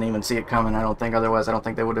 19 didn't even see it coming, I don't think. Otherwise, I don't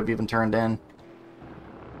think they would have even turned in.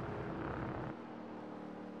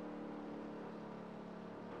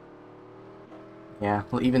 Yeah,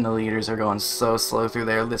 even the leaders are going so slow through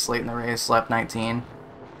there this late in the race. Lap 19.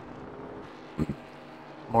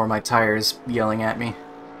 More of my tires yelling at me,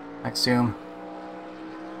 I assume.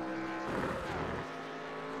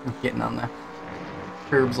 I'm getting on the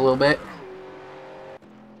curbs a little bit.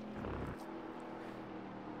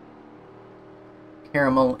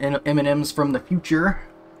 Caramel M&Ms from the future.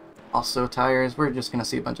 Also tires. We're just going to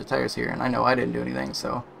see a bunch of tires here, and I know I didn't do anything,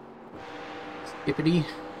 so skippity.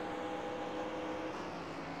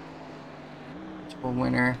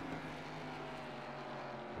 Winner.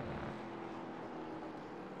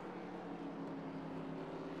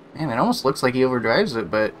 Man, it almost looks like he overdrives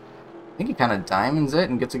it, but I think he kind of diamonds it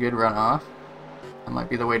and gets a good run off. That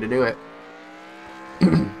might be the way to do it.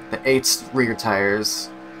 The 8's rear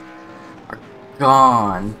tires are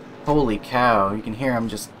gone. Holy cow, you can hear him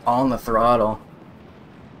just on the throttle.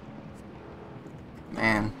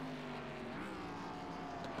 Man.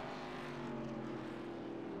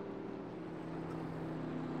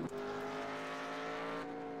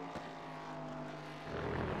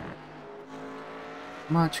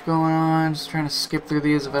 Much going on. Just trying to skip through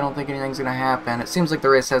these if I don't think anything's going to happen. It seems like the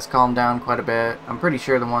race has calmed down quite a bit. I'm pretty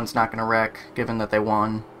sure the one's not going to wreck, given that they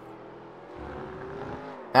won.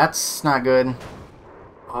 That's not good.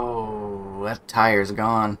 Oh, that tire's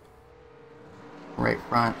gone. Right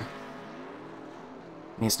front.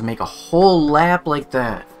 Needs to make a whole lap like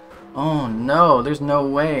that. Oh no, there's no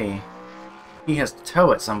way. He has to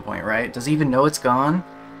tow at some point, right? Does he even know it's gone?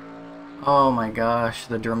 Oh my gosh,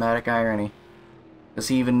 the dramatic irony. Does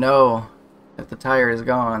he even know that the tire is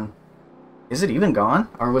gone? Is it even gone?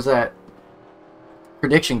 Or was that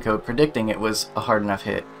prediction code predicting it was a hard enough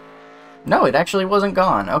hit? No, it actually wasn't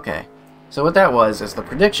gone. Okay. So what that was is the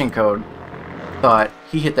prediction code thought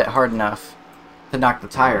he hit that hard enough to knock the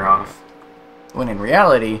tire off, when in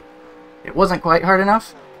reality, it wasn't quite hard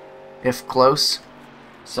enough, if close.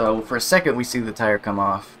 So for a second we see the tire come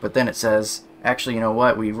off, but then it says, actually, you know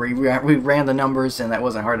what, we ran the numbers and that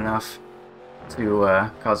wasn't hard enough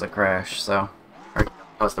to cause a crash, so, or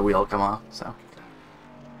cause the wheel to come off, so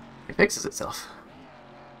it fixes itself.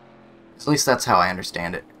 At least that's how I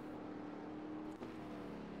understand it.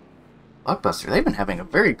 Blockbuster, they've been having a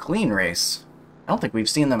very clean race. I don't think we've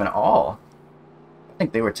seen them at all. I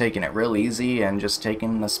think they were taking it real easy and just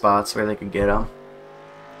taking the spots where they could get them.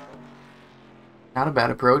 Not a bad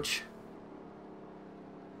approach.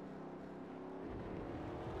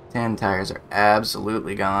 10 tires are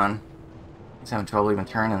absolutely gone. He's having trouble even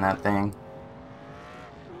turning that thing.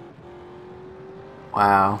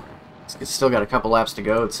 Wow. It's still got a couple laps to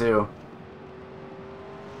go, too.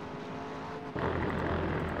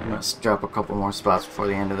 Must drop a couple more spots before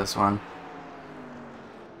the end of this one.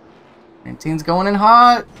 19's going in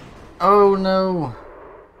hot! Oh no!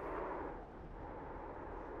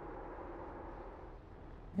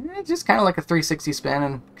 Just kind of like a 360 spin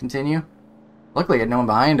and continue. Luckily, I had no one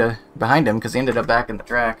behind him because he ended up back in the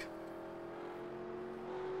track.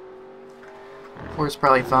 4's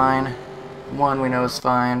probably fine. 1 we know is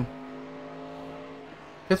fine.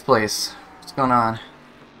 5th place. What's going on?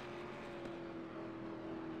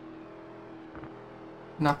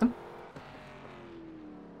 Nothing?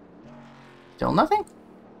 Still nothing?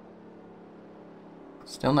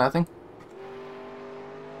 Still nothing?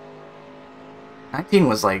 19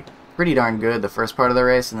 was like pretty darn good the first part of the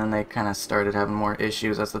race, and then they kind of started having more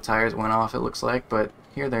issues as the tires went off, it looks like, but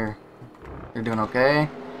here they're doing okay.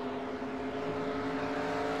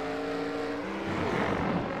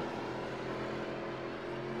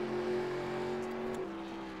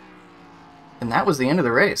 And that was the end of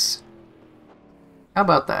the race. How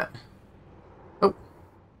about that? Oh,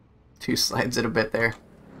 2 slides it a bit there.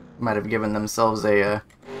 Might have given themselves a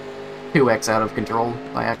 2x out of control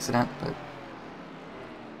by accident, but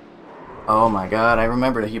oh my god, I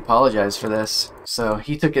remember that he apologized for this. So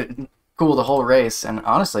he took it cool the whole race, and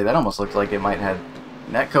honestly, that almost looked like it might have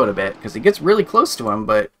netcode a bit, because he gets really close to him,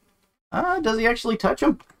 but does he actually touch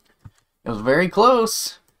him? It was very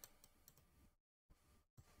close.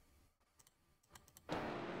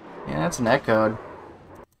 Yeah, that's netcode.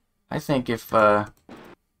 I think if, I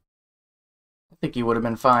think he would have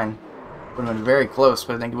been fine. Would have been very close,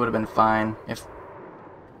 but I think he would have been fine if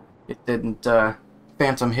it didn't,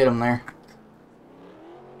 Phantom hit him there.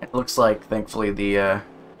 It looks like, thankfully, the,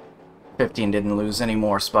 15 didn't lose any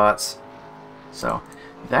more spots. So,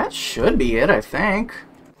 that should be it, I think.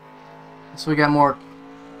 So we got more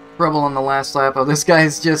trouble on the last lap. Oh, this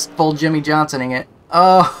guy's just full Jimmy Johnsoning it.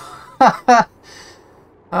 Oh,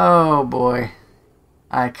 oh boy.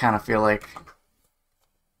 I kind of feel like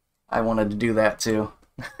I wanted to do that too.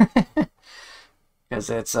 Because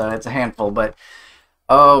it's a handful, but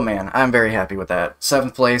oh man, I'm very happy with that.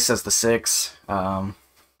 7th place as the 6.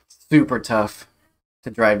 Super tough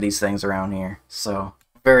to drive these things around here. So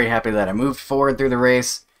very happy that I moved forward through the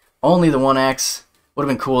race. Only the 1X. Would have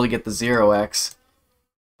been cool to get the 0X,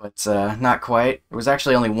 but not quite. There was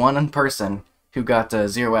actually only one person who got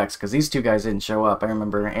 0X because these 2 guys didn't show up. I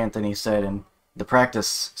remember Anthony said in the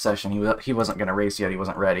practice session he wasn't going to race yet. He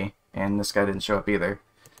wasn't ready, and this guy didn't show up either.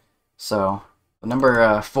 So the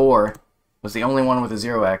number 4 was the only one with a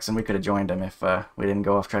 0X, and we could have joined him if we didn't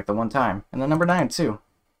go off track the one time. And then number 9 too.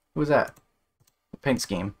 Who was that? The paint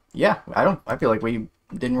scheme. Yeah, I feel like we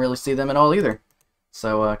didn't really see them at all either.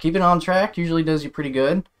 So keeping on track usually does you pretty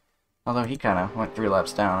good. Although he kind of went 3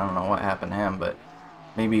 laps down. I don't know what happened to him, but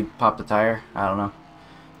maybe popped a tire. I don't know.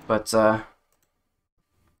 But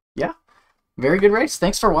yeah, very good race.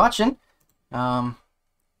 Thanks for watching. If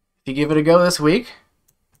you give it a go this week,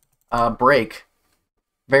 break.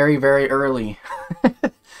 very, very early.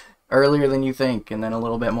 Earlier than you think, and then a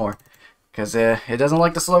little bit more. Because it doesn't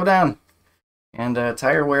like to slow down. And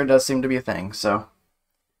tire wear does seem to be a thing, so...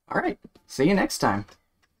 Alright, see you next time.